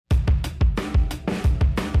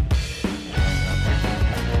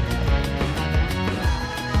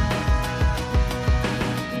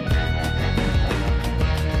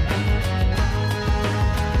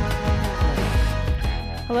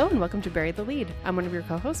welcome to Bury the Lead. I'm one of your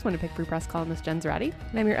co-hosts, Winnipeg Free Press columnist Jen Zarate.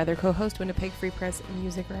 And I'm your other co-host, Winnipeg Free Press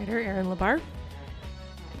music writer, Erin Labar.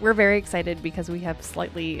 We're very excited because we have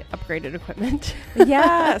slightly upgraded equipment.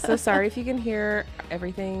 Yeah, so sorry if you can hear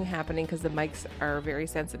everything happening because the mics are very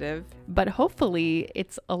sensitive. But hopefully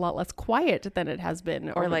it's a lot less quiet than it has been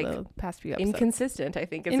over the past few episodes. Inconsistent, I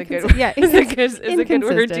think is a good yeah, is a good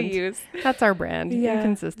word to use. That's our brand. Yeah.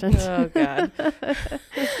 Inconsistent. Oh, God.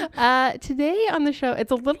 Today on the show,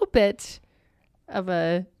 it's a little bit of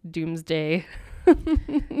a doomsday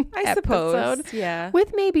I suppose. Yeah.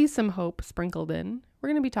 With maybe some hope sprinkled in. We're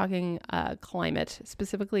going to be talking climate,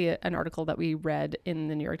 specifically an article that we read in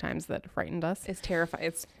the New York Times that frightened us. It's terrifying.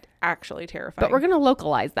 It's actually terrifying. But we're going to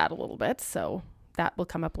localize that a little bit, so that will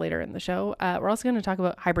come up later in the show. We're also going to talk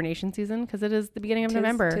about hibernation season because it is the beginning of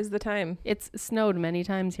November. 'Tis the time. It's snowed many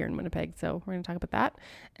times here in Winnipeg, so we're going to talk about that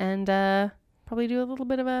and probably do a little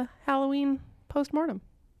bit of a Halloween post-mortem.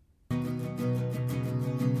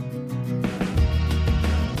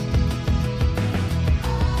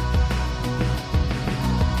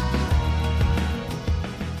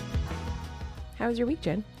 How was your week,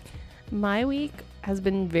 Jen? My week has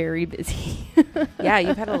been very busy. Yeah,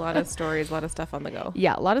 you've had a lot of stories, a lot of stuff on the go.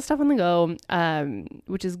 Yeah, a lot of stuff on the go,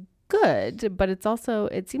 which is good, but it's also,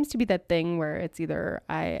 it seems to be that thing where it's either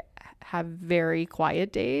I have very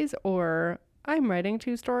quiet days or I'm writing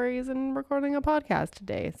 2 stories and recording a podcast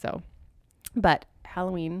today. So, but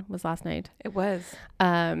Halloween was last night. It was.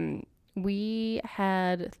 We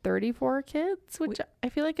had 34 kids, which I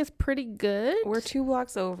feel like is pretty good. We're 2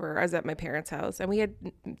 blocks over. I was at my parents' house and we had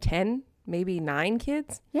 10, maybe 9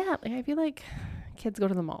 kids. Yeah, like I feel like kids go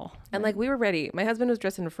to the mall. And like we were ready. My husband was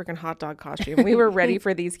dressed in a freaking hot dog costume. We were ready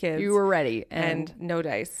for these kids. You were ready. And no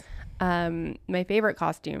dice. My favorite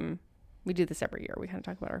costume, we do this every year. We kind of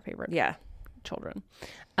talk about our favorite children.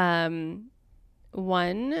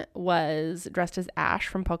 One was dressed as Ash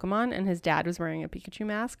from Pokemon, and his dad was wearing a Pikachu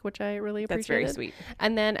mask, which I really appreciated. That's very sweet.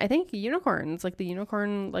 And then I think unicorns, like the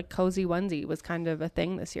unicorn, like cozy onesie was kind of a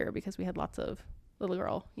thing this year because we had lots of little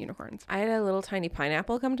girl unicorns. I had a little tiny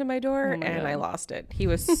pineapple come to my door God. I lost it. He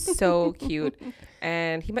was so cute.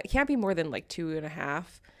 And he can't be more than like 2.5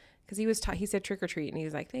 because he was he said trick or treat and he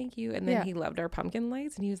was like, thank you. And then he loved our pumpkin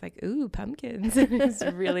lights and he was like, ooh, pumpkins. And it was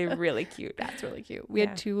really, really cute. That's really cute. We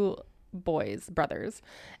had 2 brothers,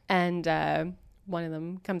 and one of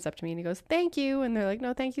them comes up to me and he goes, thank you, and they're like,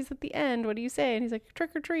 no, thank you's at the end, what do you say? And he's like,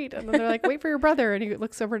 trick or treat. And then they're like, wait for your brother, and he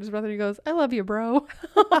looks over at his brother and he goes, I love you, bro.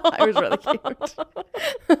 It was really cute.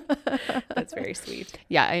 That's very sweet.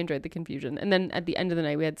 Yeah, I enjoyed the confusion. And then at the end of the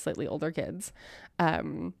night we had slightly older kids.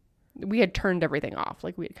 We had turned everything off,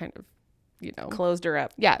 like we had kind of closed her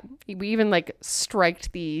up. Yeah, we even like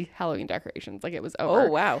striked the Halloween decorations, like it was over. Oh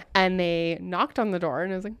wow. And they knocked on the door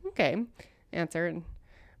and I was like, okay, answer. And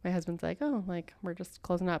my husband's like, oh, like we're just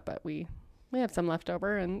closing up, but we have some left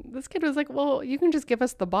over. And this kid was like, well, you can just give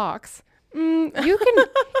us the box. You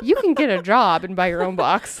can get a job and buy your own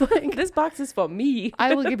box. Like, this box is for me.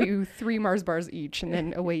 I will give you 3 Mars bars each, and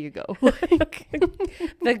then away you go. Like,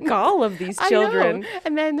 the gall of these children.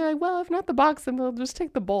 And then they're like, well, if not the box, then we'll just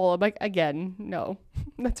take the bowl. I'm like, again, no,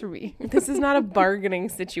 that's for me. This is not a bargaining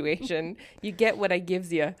situation. You get what I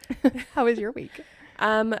gives you. How was your week?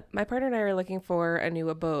 My partner and I are looking for a new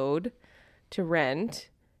abode to rent.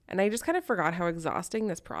 And I just kind of forgot how exhausting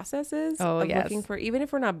this process is. Oh, yes. Looking for, even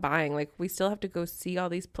if we're not buying, like we still have to go see all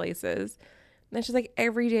these places. And it's just like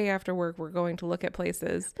every day after work, we're going to look at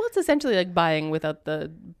places. Well, it's essentially like buying without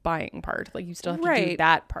the buying part. Like you still have to do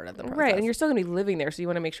that part of the process. Right. And you're still going to be living there. So you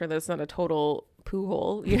want to make sure that it's not a total poo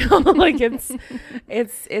hole, like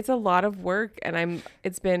it's a lot of work. And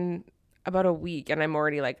it's been about a week and I'm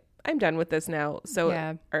already like, I'm done with this now.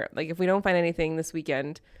 So or like if we don't find anything this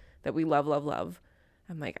weekend that we love,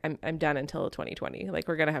 I'm like, I'm done until 2020. Like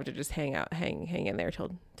we're gonna have to just hang in there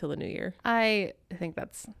till the new year. I think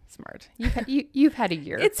that's smart. You've had a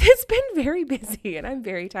year. It's been very busy and I'm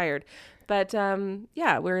very tired. But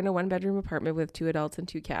we're in a 1-bedroom apartment with 2 adults and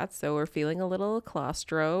 2 cats, so we're feeling a little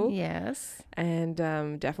claustro. Yes. And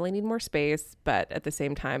definitely need more space, but at the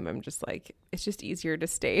same time, I'm just like, it's just easier to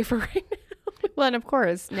stay for right now. Well, and of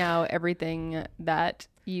course, now everything that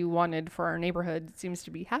you wanted for our neighborhood seems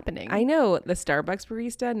to be happening. I know. The Starbucks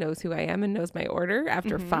barista knows who I am and knows my order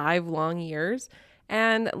after 5 long years.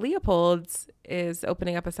 And Leopold's is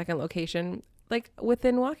opening up a second location, like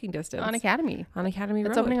within walking distance. On Academy Road.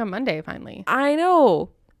 It's opening on Monday, finally. I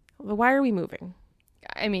know. Why are we moving?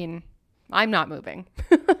 I mean, I'm not moving.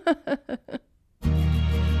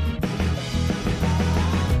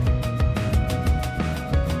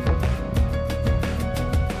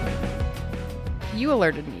 You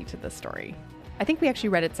alerted me to this story. I think we actually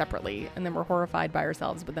read it separately and then we're horrified by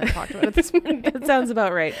ourselves, but then talked about it this morning. That sounds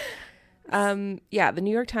about right. Yeah, the New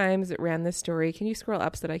York Times ran this story. Can you scroll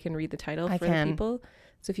up so that I can read the title for the people?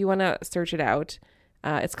 So if you want to search it out,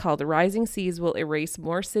 it's called Rising Seas Will Erase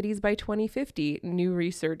More Cities by 2050, New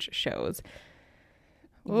Research Shows.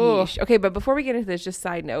 Yeesh. Okay, but before we get into this, just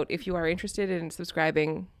side note, if you are interested in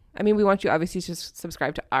subscribing, I mean, we want you obviously to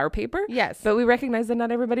subscribe to our paper. Yes. But we recognize that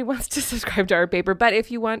not everybody wants to subscribe to our paper. But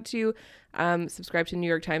if you want to subscribe to New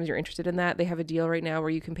York Times, you're interested in that, they have a deal right now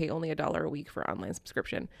where you can pay only $1 a week for online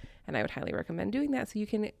subscription. And I would highly recommend doing that so you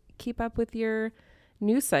can keep up with your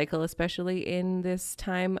news cycle, especially in this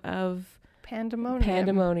time of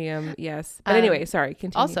pandemonium. Yes. But anyway, sorry,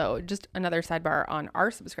 continue. Also, just another sidebar on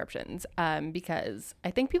our subscriptions, because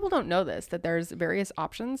I think people don't know this, that there's various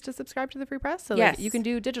options to subscribe to the Free Press. So yes. Like, you can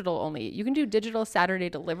do digital only. You can do digital Saturday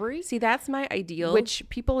delivery. See, that's my ideal. Which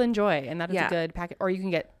people enjoy, and that is a good packet. Or you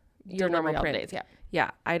can get your normal print. Days. Yeah.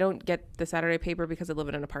 Yeah, I don't get the Saturday paper because I live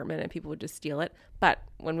in an apartment and people would just steal it. But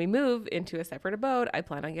when we move into a separate abode, I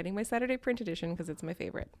plan on getting my Saturday print edition because it's my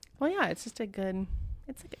favorite. Well, yeah, it's just a good...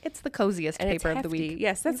 It's the coziest and paper of the week.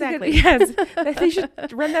 Yes, that's exactly. Yes, they should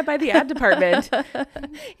run that by the ad department.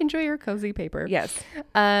 Enjoy your cozy paper. Yes.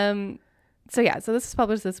 So this is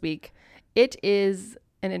published this week. It is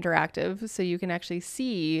an interactive, so you can actually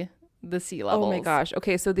see the sea levels. Oh my gosh.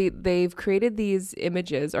 Okay, so they've created these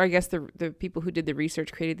images, or I guess the people who did the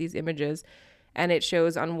research created these images, and it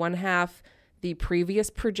shows on one half the previous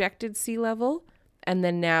projected sea level. And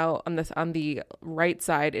then now on the right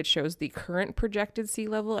side, it shows the current projected sea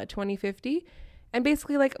level at 2050. And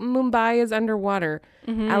basically, like, Mumbai is underwater.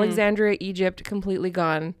 Mm-hmm. Alexandria, Egypt, completely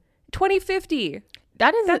gone. 2050.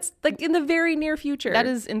 That's like in the very near future. That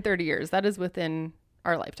is in 30 years. That is within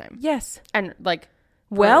our lifetime. Yes. And like...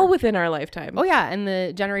 well within our lifetime. Oh, yeah. And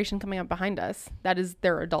the generation coming up behind us, that is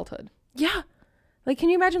their adulthood. Yeah. Like, can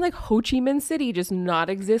you imagine, like, Ho Chi Minh City just not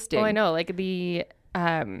existing? Oh, I know. Like, the...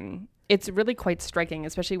 it's really quite striking,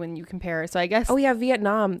 especially when you compare. So I guess... oh, yeah,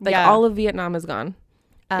 Vietnam. Like, all of Vietnam is gone.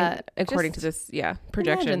 According to this,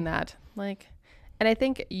 projection. Imagine that. Like, and I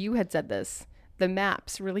think you had said this. The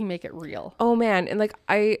maps really make it real. Oh, man. And, like,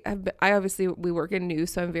 I obviously, we work in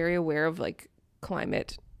news, so I'm very aware of, like,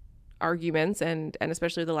 climate arguments and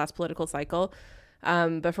especially the last political cycle.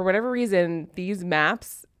 But for whatever reason, these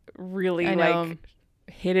maps really, like,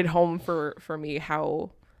 hit it home for me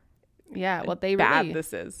how... yeah, well,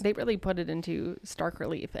 this is. They really put it into stark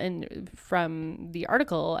relief. And from the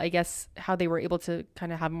article, I guess how they were able to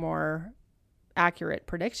kind of have more accurate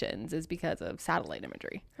predictions is because of satellite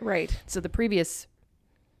imagery. Right. So the previous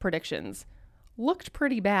predictions looked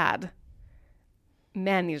pretty bad.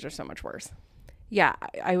 Man, these are so much worse. Yeah,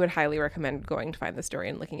 I would highly recommend going to find the story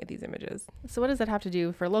and looking at these images. So what does that have to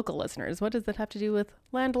do for local listeners? What does that have to do with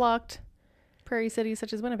landlocked prairie cities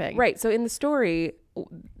such as Winnipeg? Right. So in the story,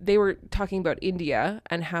 they were talking about India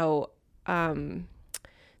and how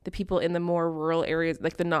the people in the more Rural areas,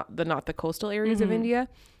 like the not the coastal areas mm-hmm. of India,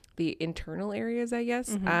 the internal areas, I guess,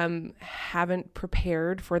 mm-hmm. Haven't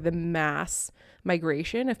prepared for the mass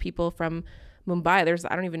migration of people from Mumbai.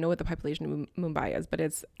 I don't even know what the population of Mumbai is, but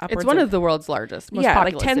it's upwards. It's one of the world's largest, most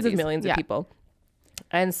like tens cities. of millions of people.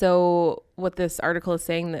 And so what this article is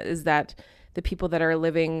saying is that the people that are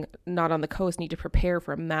living not on the coast need to prepare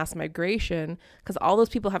for a mass migration because all those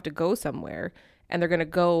people have to go somewhere and they're going to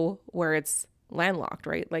go where it's landlocked,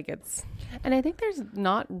 right? Like it's... And I think there's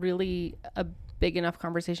not really a big enough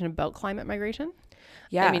conversation about climate migration.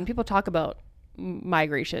 Yeah. I mean, people talk about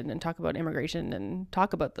migration and talk about immigration and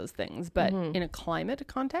talk about those things, but mm-hmm. in a climate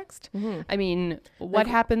context, mm-hmm. I mean, what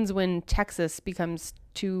happens when Texas becomes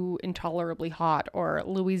too intolerably hot or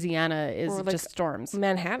Louisiana is or like just storms?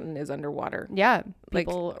 Manhattan is underwater. Yeah,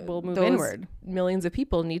 people will move inward. Millions of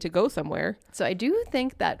people need to go somewhere. So I do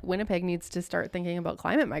think that Winnipeg needs to start thinking about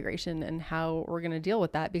climate migration and how we're going to deal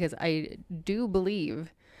with that, because I do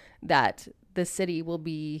believe that the city will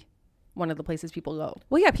be one of the places people go.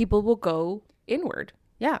 Well, yeah, people will go inward.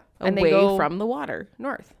 Yeah. And away from the water.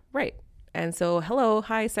 North. Right. And so,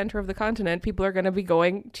 hi, center of the continent. People are going to be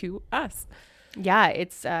going to us. Yeah,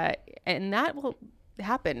 it's and that will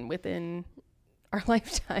happen within our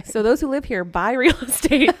lifetime. So those who live here, buy real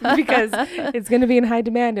estate because it's going to be in high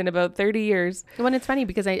demand in about 30 years. Well, it's funny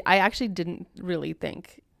because I actually didn't really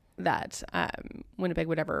think that Winnipeg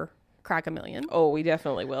would ever crack 1 million. Oh, we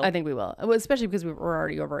definitely will. I think we will, especially because we're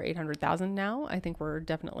already over 800,000 now. I think we're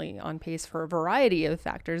definitely on pace for a variety of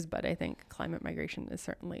factors, but I think climate migration is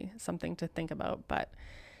certainly something to think about. But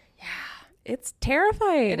yeah, It's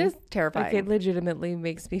terrifying. It is terrifying. Like, it legitimately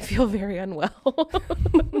makes me feel very unwell.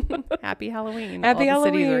 Happy Halloween. Happy All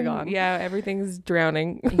Halloween. The cities are gone. Yeah, everything's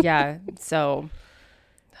drowning. Yeah. So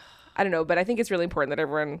I don't know, but I think it's really important that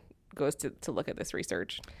everyone goes to look at this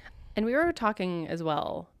research. And we were talking as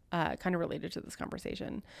well, kind of related to this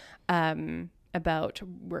conversation, about,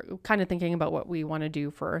 we're kind of thinking about what we want to do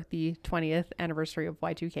for the 20th anniversary of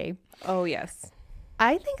Y2K. Oh, yes.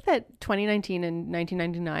 I think that 2019 and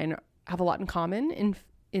 1999 have a lot in common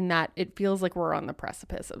in that it feels like we're on the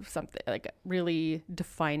precipice of something, like a really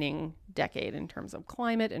defining decade in terms of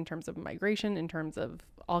climate, in terms of migration, in terms of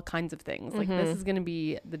all kinds of things. Like this is going to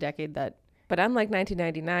be the decade that. But unlike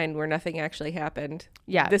 1999, where nothing actually happened,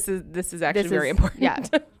 Yeah, this is actually very important. Yeah,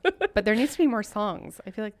 but there needs to be more songs.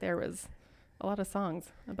 I feel like there was a lot of songs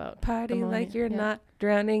about Party like you're not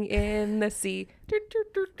drowning in the sea.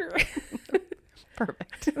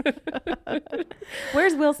 Perfect.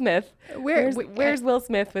 Where's Will Smith? Where's Will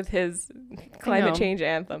Smith with his climate change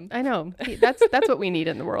anthem? I know. That's what we need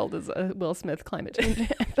in the world is a Will Smith climate change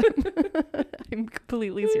anthem. I'm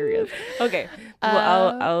completely serious. Okay.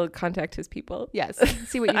 Well, I'll contact his people. Yes.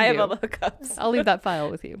 See what you I do. have all the hookups. I'll leave that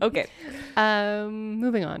file with you. Okay.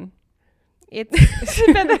 Moving on. It's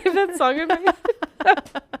that song in my head.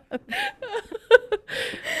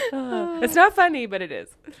 It's not funny, but it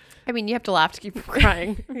is. I mean, you have to laugh to keep from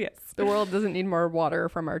crying. Yes. The world doesn't need more water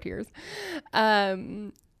from our tears.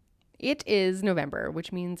 It is November,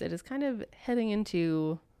 which means it is kind of heading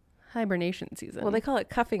into hibernation season. Well, they call it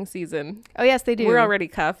cuffing season. Oh, yes, they do. We're already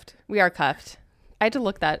cuffed. We are cuffed. I had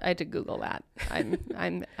to Google that. I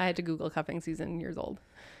had to Google cuffing season years old.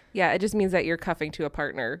 Yeah, it just means that you're cuffing to a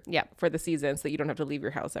partner. Yeah. For the season, so that you don't have to leave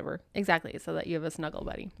your house ever. Exactly. So that you have a snuggle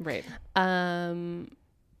buddy. Right. I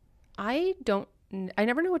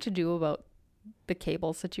never know what to do about the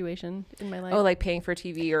cable situation in my life. Oh, like paying for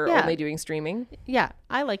TV or only doing streaming? Yeah.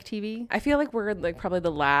 I like TV. I feel like we're like probably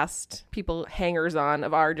the last People hangers on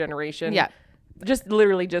of our generation. Yeah. Just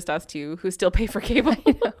literally just us two who still pay for cable.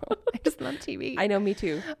 I know. I just love TV. I know, me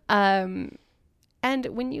too. And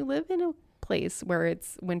when you live in a place where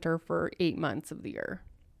it's winter for 8 months of the year,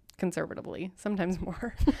 conservatively, sometimes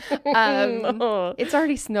more, it's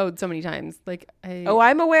already snowed so many times. Like,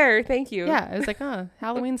 I'm aware. Thank you. Yeah, I was like,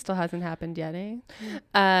 Halloween still hasn't happened yet, eh?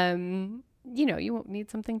 You won't need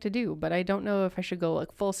something to do, but I don't know if I should go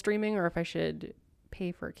like full streaming or if I should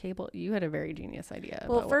pay for cable. You had a very genius idea.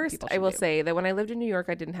 Well, first, I will say that when I lived in New York,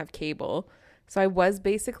 I didn't have cable. So I was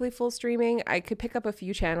basically full streaming. I could pick up a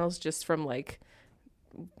few channels just from like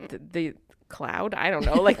the cloud. I don't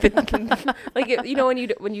know, like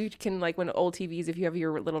when you can, like when old TVs, if you have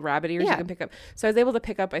your little rabbit ears, you can pick up. So I was able to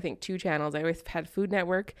pick up, I think, 2 channels. I always had Food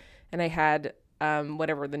Network and I had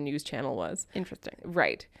whatever the news channel was. Interesting.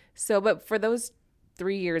 Right. So, but for those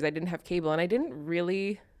 3 years, I didn't have cable and I didn't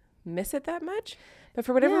really miss it that much. But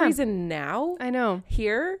for whatever reason now, I know,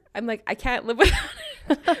 here, I'm like, I can't live without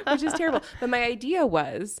it, which is terrible. But my idea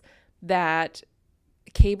was that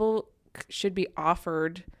cable should be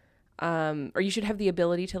offered, or you should have the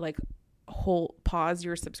ability to like pause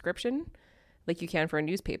your subscription like you can for a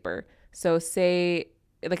newspaper. So say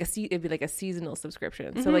like it'd be like a seasonal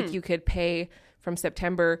subscription. Mm-hmm. So like you could pay from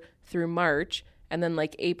September through March and then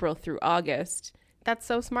like April through August. That's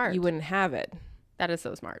so smart. You wouldn't have it. That is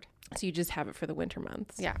so smart. So you just have it for the winter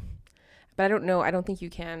months. Yeah. But I don't know. I don't think you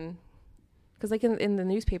can. Because like in the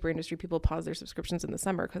newspaper industry, people pause their subscriptions in the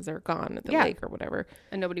summer because they're gone at the lake or whatever.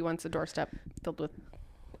 And nobody wants a doorstep filled with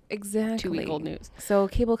exactly 2-week-old news. So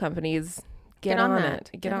cable companies, get on it.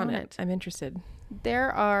 Get on it. I'm interested.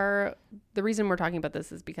 The reason we're talking about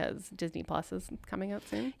this is because Disney Plus is coming out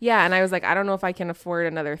soon. Yeah. And I was like, I don't know if I can afford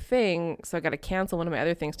another thing. So I got to cancel one of my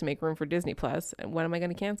other things to make room for Disney Plus. And what am I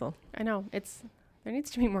going to cancel? I know. There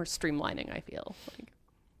needs to be more streamlining, I feel like.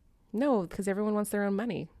 No, because everyone wants their own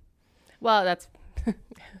money. Well, that's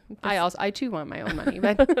I too want my own money,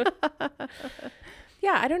 but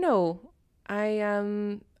yeah, I don't know.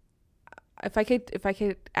 If I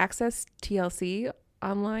could access TLC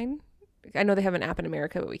online, I know they have an app in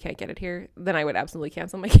America, but we can't get it here, then I would absolutely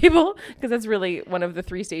cancel my cable because that's really one of the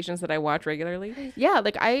 3 stations that I watch regularly. Yeah,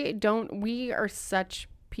 like we are such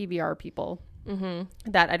PVR people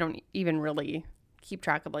that I don't even really keep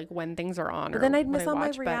track of like when things are on. But then I'd miss all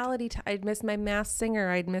my reality. I'd miss my Masked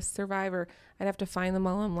Singer. I'd miss Survivor. I'd have to find them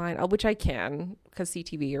all online, which I can because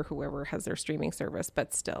CTV or whoever has their streaming service.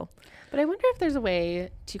 But still. But I wonder if there's a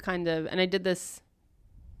way to kind of, and I did this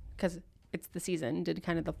because it's the season. Did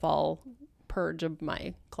kind of the fall purge of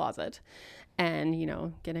my closet, and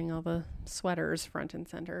getting all the sweaters front and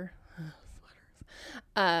center. Sweaters.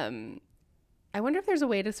 I wonder if there's a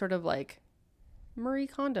way to sort of like Marie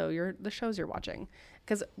Kondo, the shows you're watching.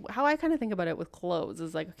 Because how I kind of think about it with clothes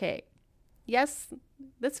is like, okay, yes,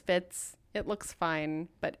 this fits. It looks fine.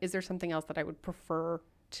 But is there something else that I would prefer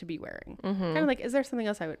to be wearing? Kind of like, is there something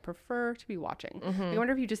else I would prefer to be watching? Like, I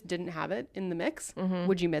wonder if you just didn't have it in the mix,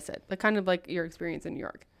 would you miss it? Like kind of like your experience in New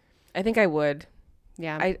York. I think I would.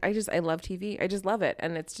 Yeah. I love TV. I just love it.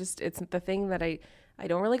 And it's the thing that I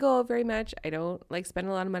don't really go out very much. I don't like spend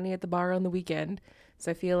a lot of money at the bar on the weekend. So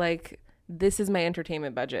I feel like this is my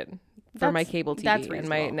entertainment budget for my cable TV and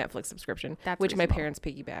my Netflix subscription, which my parents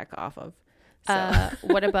piggyback off of. So.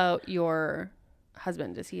 What about your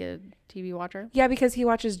husband? Is he a TV watcher? Yeah, because he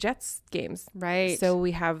watches Jets games. Right. So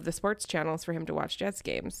we have the sports channels for him to watch Jets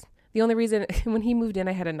games. The only reason when he moved in,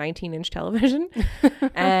 I had a 19-inch television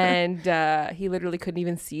and he literally couldn't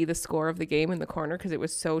even see the score of the game in the corner because it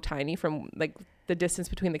was so tiny from like the distance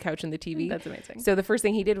between the couch and the TV. That's amazing. So the first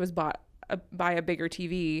thing he did was buy a bigger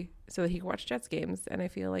TV so that he could watch Jets games. And I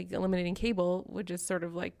feel like eliminating cable would just sort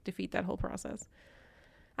of like defeat that whole process.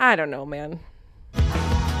 I don't know, man.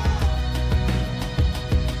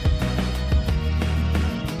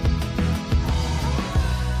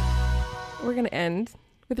 We're going to end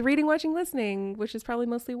with reading, watching, listening, which is probably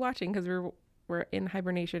mostly watching because we're in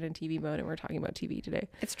hibernation and TV mode and we're talking about TV today.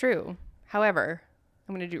 It's true. However,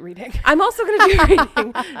 I'm going to do reading. I'm also going to do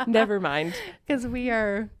reading. Never mind. Because we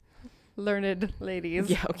are learned ladies.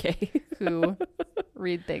 Yeah, okay. Who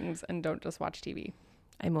read things and don't just watch TV.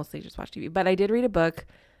 I mostly just watch TV. But I did read a book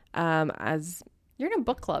as... You're in a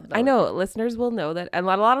book club, though. I know. Listeners will know that. And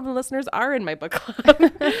a lot of the listeners are in my book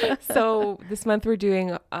club. So this month we're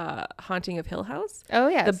doing Haunting of Hill House. Oh,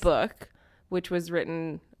 yes. The book, which was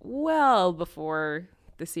written well before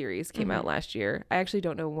the series came out last year. I actually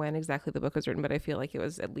don't know when exactly the book was written, but I feel like it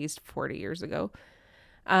was at least 40 years ago.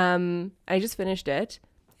 I just finished it.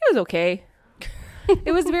 It was okay.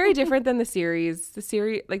 It was very different than the series. The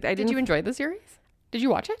series, like I didn't. Did you enjoy the series? Did you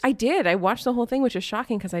watch it? I did. I watched the whole thing, which is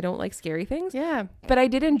shocking because I don't like scary things. Yeah. But I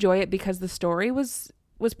did enjoy it because the story was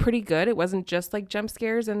pretty good. It wasn't just like jump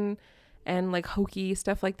scares and like hokey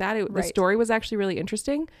stuff like that. The story was actually really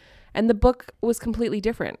interesting. And the book was completely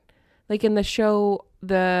different. Like in the show,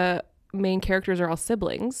 the main characters are all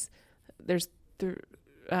siblings. There's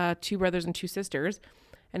two brothers and two sisters.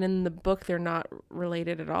 And in the book, they're not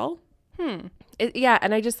related at all. And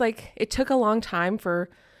I just like, it took a long time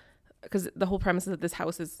because the whole premise is that this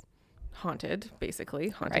house is haunted, basically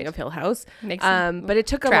Haunting of Hill House. But it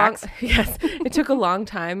took it took a long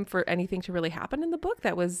time for anything to really happen in the book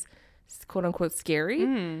that was quote unquote scary.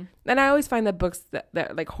 And I always find that books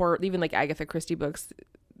that like horror, even like Agatha Christie books,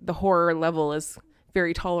 the horror level is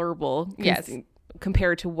very tolerable. Yes.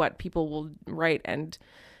 Compared to what people will write and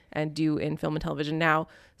do in film and television now.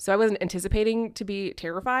 So I wasn't anticipating to be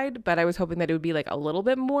terrified, but I was hoping that it would be like a little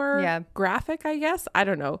bit more graphic, I guess. I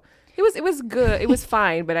don't know. It was good. It was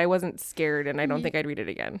fine, but I wasn't scared and I don't think I'd read it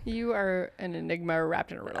again. You are an enigma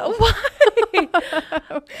wrapped in a riddle. Why?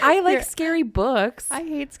 I like scary books. I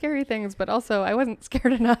hate scary things, but also I wasn't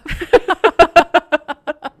scared enough.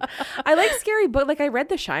 I like scary books. Like I read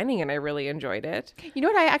The Shining and I really enjoyed it. You know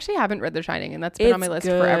what? I actually haven't read The Shining and that's been on my list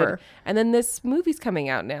forever. And then this movie's coming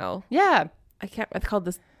out now. Yeah. It's called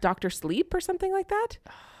this Dr. Sleep or something like that.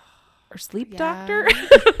 Or Sleep Doctor.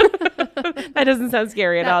 That doesn't sound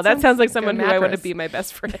scary at all. That sounds like someone who I want to be my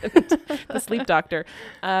best friend. The Sleep Doctor.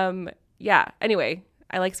 Yeah. Anyway,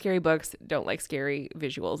 I like scary books. Don't like scary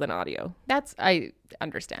visuals and audio. I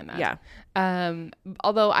understand that. Yeah.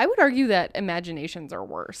 Although I would argue that imaginations are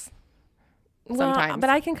worse. Sometimes.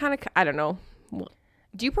 But I can I don't know.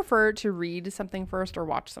 Do you prefer to read something first or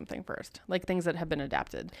watch something first? Like things that have been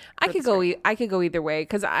adapted? I could go either way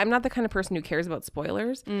because I'm not the kind of person who cares about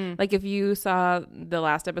spoilers. Like if you saw the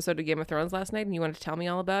last episode of Game of Thrones last night and you wanted to tell me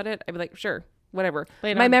all about it, I'd be like, sure, whatever.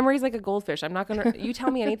 My memory's like a goldfish. I'm not going to, you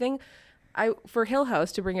tell me anything. For Hill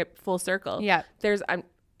House, to bring it full circle. Yeah.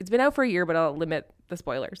 It's been out for a year, but I'll limit the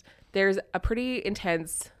spoilers. There's a pretty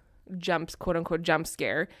intense quote unquote jump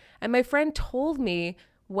scare. And my friend told me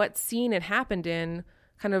what scene it happened in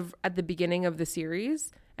kind of at the beginning of the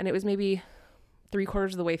series. And it was maybe 3/4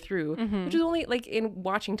 of the way through, which is only like in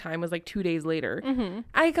watching time was like 2 days later.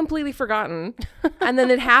 I had completely forgotten. And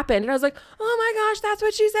then it happened. And I was like, oh my gosh, that's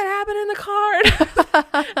what she said happened in the car.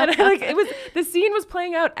 And the scene was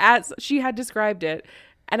playing out as she had described it.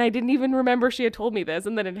 And I didn't even remember she had told me this.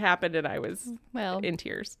 And then it happened and I was in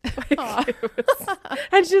tears.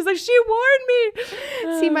 And she's like, she warned me.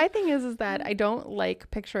 See, my thing is that I don't like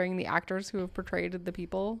picturing the actors who have portrayed the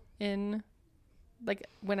people in like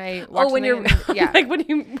when I watch when you're yeah. like when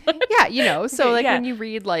you Yeah, you know, so Okay, like yeah. when you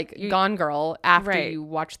read like Gone Girl after Right. you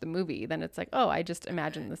watch the movie, then it's like, oh, I just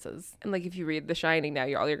imagine this is and like if you read The Shining now,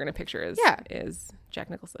 all you're gonna picture is Jack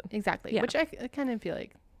Nicholson. exactly, Yeah. which I kind of feel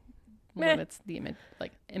like Meh. limits the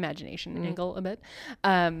imagination angle a bit.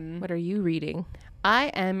 What are you reading? I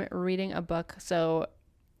am reading a book. So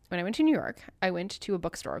when I went to New York, I went to a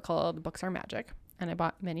bookstore called Books Are Magic, and I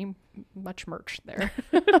bought much merch there.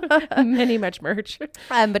 Much merch.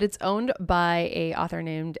 But it's owned by a author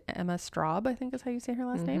named Emma Straub, I think is how you say her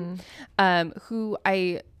last name, who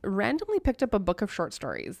I randomly picked up a book of short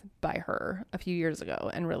stories by her a few years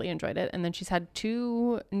ago and really enjoyed it. And then she's had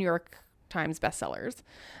 2 New York Times bestsellers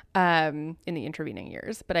in the intervening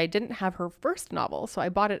years, but I didn't have her first novel, so I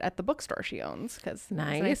bought it at the bookstore she owns because it's a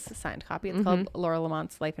nice signed copy. It's called Laura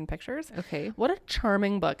Lamont's Life in Pictures. Okay. What a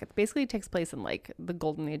charming book. It basically takes place in like the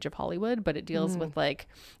golden age of Hollywood, but it deals with like,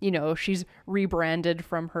 you know, she's rebranded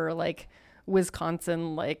from her like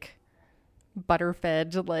Wisconsin like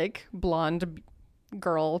butter-fed like blonde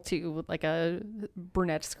girl to like a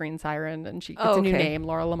brunette screen siren, and she gets a new name.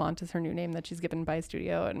 Laura Lamont is her new name that she's given by a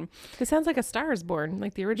studio, and This sounds like A Star Is Born,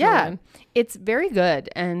 like the original one. It's very good,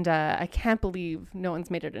 and I can't believe no one's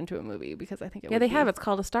made it into a movie because I think it would they be... have. It's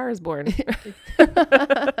called A Star Is Born.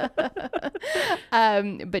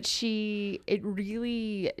 But it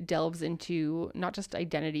really delves into not just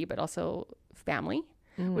identity but also family,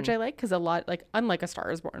 which I like, because a lot, like, unlike A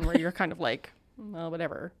Star Is Born where you're kind of like, well,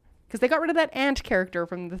 whatever, because they got rid of that aunt character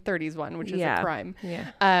from the 30s one, which is a crime.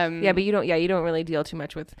 Yeah. But you don't really deal too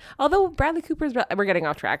much with, although Bradley Cooper's we're getting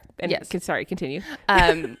off track, and sorry, continue.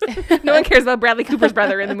 No one cares about Bradley Cooper's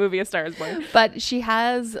brother in the movie A Star Is Born, but she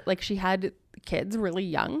had kids really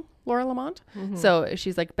young, Laura Lamont, so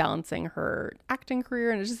she's like balancing her acting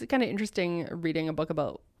career, and it's just kind of interesting reading a book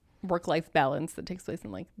about work-life balance that takes place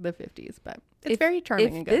in like the 50s, but it's very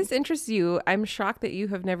charming and good. If this interests you, I'm shocked that you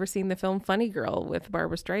have never seen the film Funny Girl with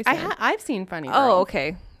Barbara Streisand. I've seen Funny Girl. Oh,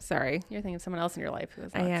 okay. Sorry. You're thinking of someone else in your life who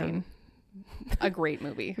has not seen a great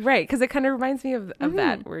movie. Right, because it kind of reminds me of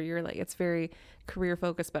that, where you're like, it's very career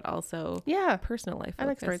focused, but also personal life focused. I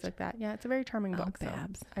like stories like that. Yeah, it's a very charming book. So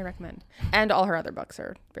Babs. I recommend. And all her other books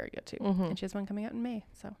are very good too. And she has one coming out in May.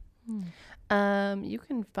 So you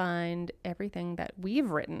can find everything that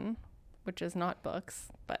we've written, which is not books,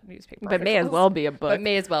 but newspaper But may as well be a book. But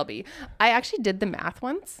may as well be. I actually did the math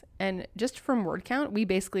once, and just from word count, we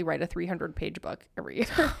basically write a 300-page book every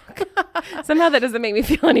year. Somehow that doesn't make me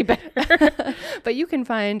feel any better. But you can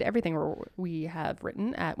find everything we have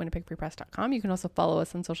written at winnipegfreepress.com. You can also follow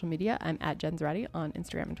us on social media. I'm at Jen Zarati on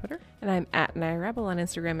Instagram and Twitter. And I'm at NiRebel on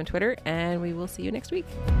Instagram and Twitter, and we will see you next week.